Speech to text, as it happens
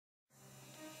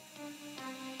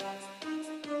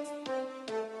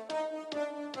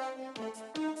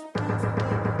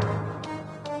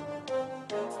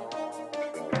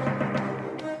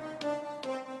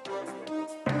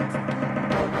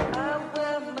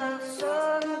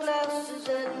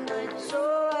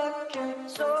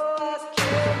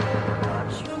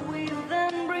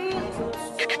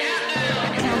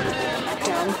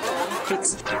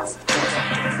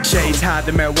Shades hide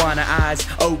the marijuana eyes,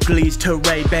 Oakleys to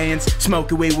Ray-Bans,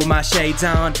 smoking weed with my shades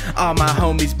on, all my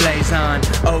homies blaze on.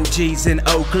 OGs and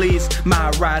Oakleys,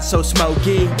 my ride so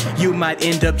smoky, you might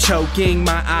end up choking,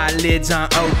 my eyelids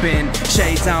aren't open.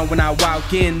 Shades on when I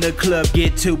walk in, the club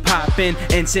get to poppin',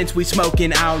 and since we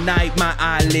smoking all night, my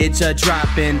eyelids are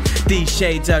dropping. These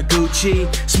shades are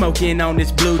Gucci, smoking on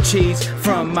this blue cheese,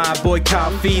 from my boy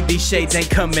Coffee, these shades ain't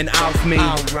coming off me.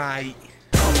 Alright,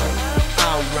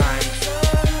 alright.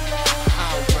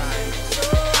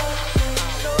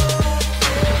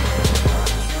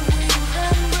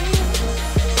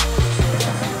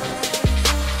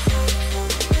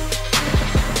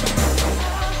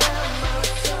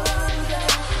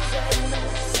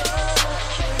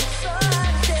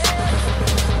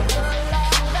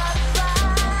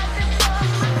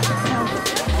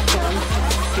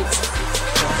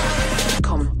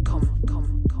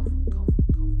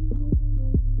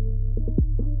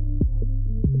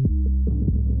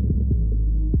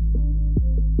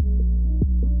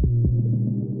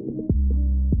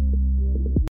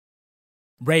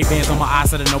 Ray-Bans on my eyes,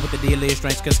 so they know what the deal is.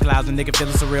 Strange cause clouds, a nigga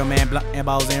feeling surreal, man. Blunt and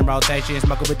balls in rotation.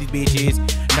 Smoking with these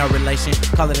bitches, no relation.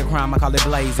 Call it a crime, I call it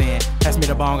blazing. Pass me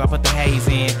the bong, I put the haze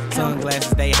in.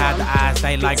 Sunglasses, they hide the eyes,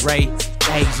 they like Ray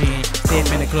Asian. Step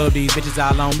in the club, these bitches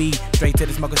all on me. Straight to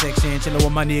the smoker section, chillin'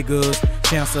 with my niggas.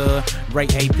 Chancellor, Ray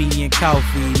AP and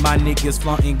Coffee. My niggas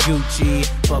flaunting Gucci.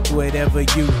 Fuck whatever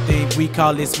you think. We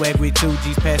call it swag with 2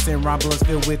 G's. Passing rumblers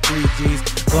filled with 3 G's.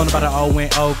 Blown by the O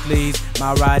and Oakleys.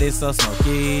 My ride is so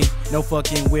smoky. No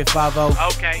fucking with 5-0.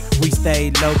 Okay. We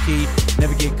stay low key.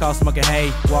 Never get caught smoking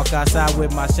hay. Walk outside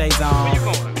with my shades on. Where you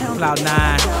going? Cloud 9.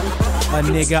 A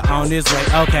nigga on his way.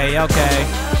 Okay,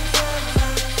 okay.